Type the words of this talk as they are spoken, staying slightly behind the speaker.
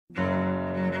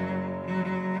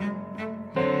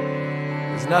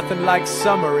There's nothing like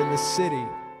summer in the city.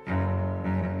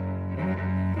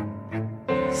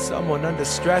 Someone under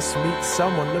stress meets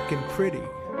someone looking pretty.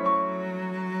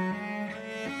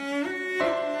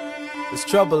 There's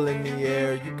trouble in the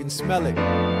air, you can smell it.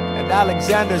 And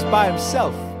Alexander's by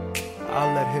himself.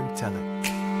 I'll let him tell it.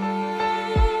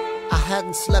 I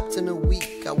hadn't slept in a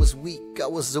week, I was weak, I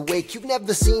was awake. You've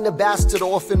never seen a bastard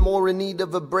orphan more in need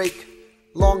of a break.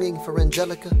 Longing for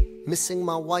Angelica, missing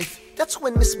my wife. That's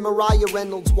when Miss Mariah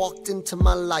Reynolds walked into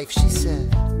my life. She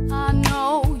said, I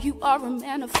know you are a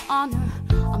man of honor.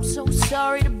 I'm so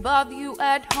sorry to bother you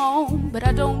at home, but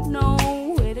I don't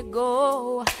know where to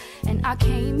go, and I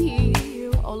came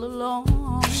here all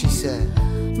alone. She said,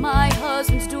 my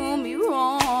husband's doing me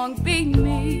wrong, beating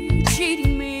me,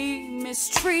 cheating me,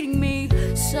 mistreating me.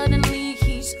 Suddenly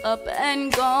he's up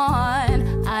and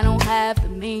gone. I don't have the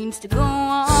means to go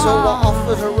on. So I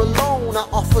offered her a loan, I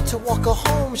offered to walk her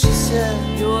home. She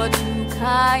said, you're too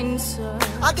kind, sir.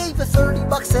 I gave her $30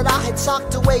 that I had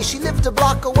socked away. She lived a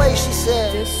block away. She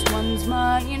said, this one's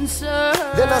mine, sir.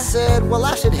 Then I said, well,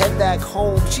 I should head back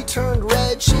home. She turned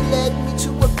red, she led me to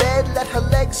a bed, let her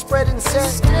legs spread and said,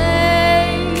 stay.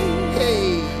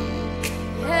 Hey.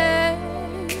 Hey.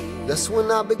 That's when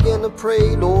I began to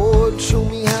pray, Lord, show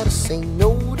me how to say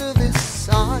no to this.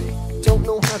 I don't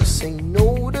know how to say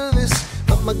no to this.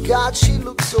 Oh my God, she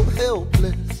looks so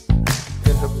helpless,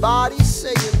 and her body's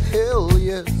saying hell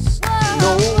yes.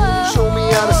 No, show me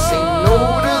how to say no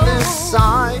to this.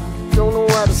 I don't know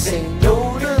how to say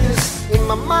no to this. In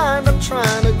my mind I'm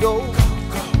trying to go.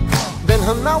 Then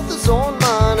her mouth is on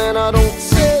mine and I don't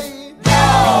say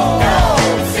no, no,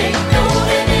 say no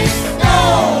to this.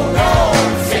 No, no,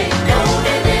 say no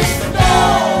to this. No,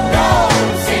 no,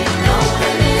 say no to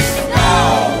this. No,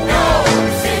 no,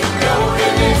 say no to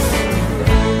this.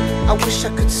 I wish I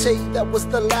could say that was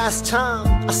the last time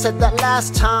I said that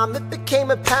last time. It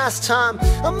became a pastime.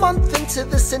 A month into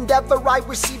this endeavor, I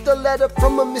received a letter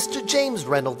from a Mr. James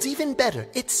Reynolds. Even better,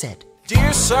 it said,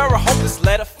 Dear sir, I hope this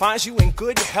letter finds you in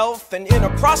good health and in a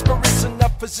prosperous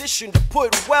enough position to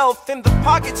put wealth in the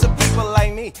pockets of people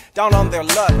like me, down on their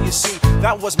luck. You see,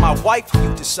 that was my wife who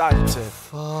you decided to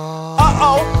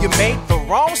uh-oh, you made the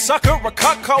wrong sucker a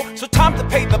cuckold. So time to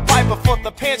pay the piper for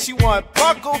the pants you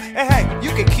unbuckle. And hey,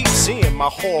 you can keep seeing my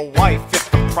whole wife if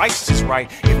the price is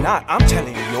right. If not, I'm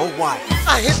telling you, your wife.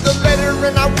 I hit the letter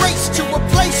and I raced to a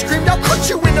place, screamed, I'll cut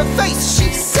you in the face. She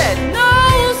said,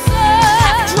 no,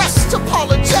 sir. Dressed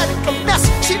apologetic, a mess.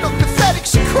 She looked pathetic,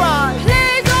 she cried,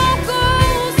 please don't go,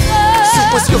 sir. So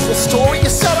what's your full story? You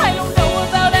said, I don't know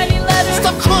about any letters.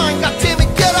 Stop crying,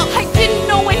 goddammit, get up. I didn't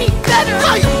know any better.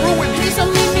 I am ruined. Please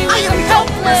don't leave me. I am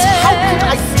helpless. How could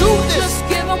I do this? Just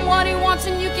give him what he wants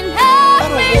and you can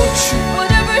have me. I don't want you.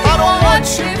 Whatever he I don't want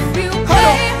wants, you. if you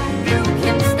pay, you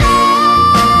can stay.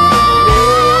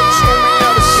 Lord, show me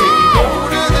how to say no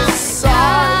to this.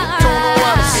 I don't know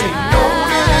how to say no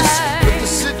to this, but the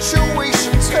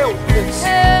situation's helpless,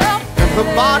 and her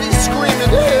body's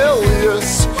screaming hell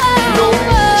yes. No,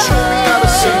 show me how to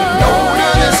say no to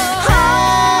this.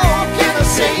 How can I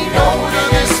say no to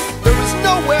this? There is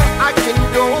nowhere I can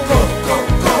go.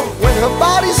 When her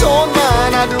body's on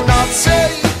mine, I do not say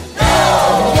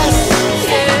no. Yes.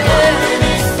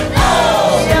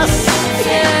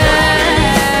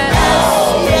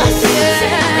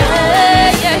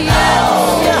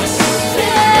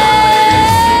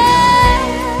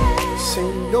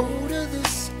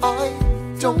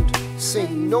 Don't say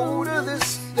no to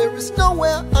this. There is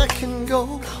nowhere I can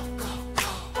go.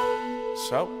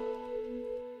 So?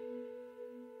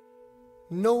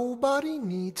 Nobody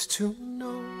needs to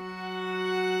know.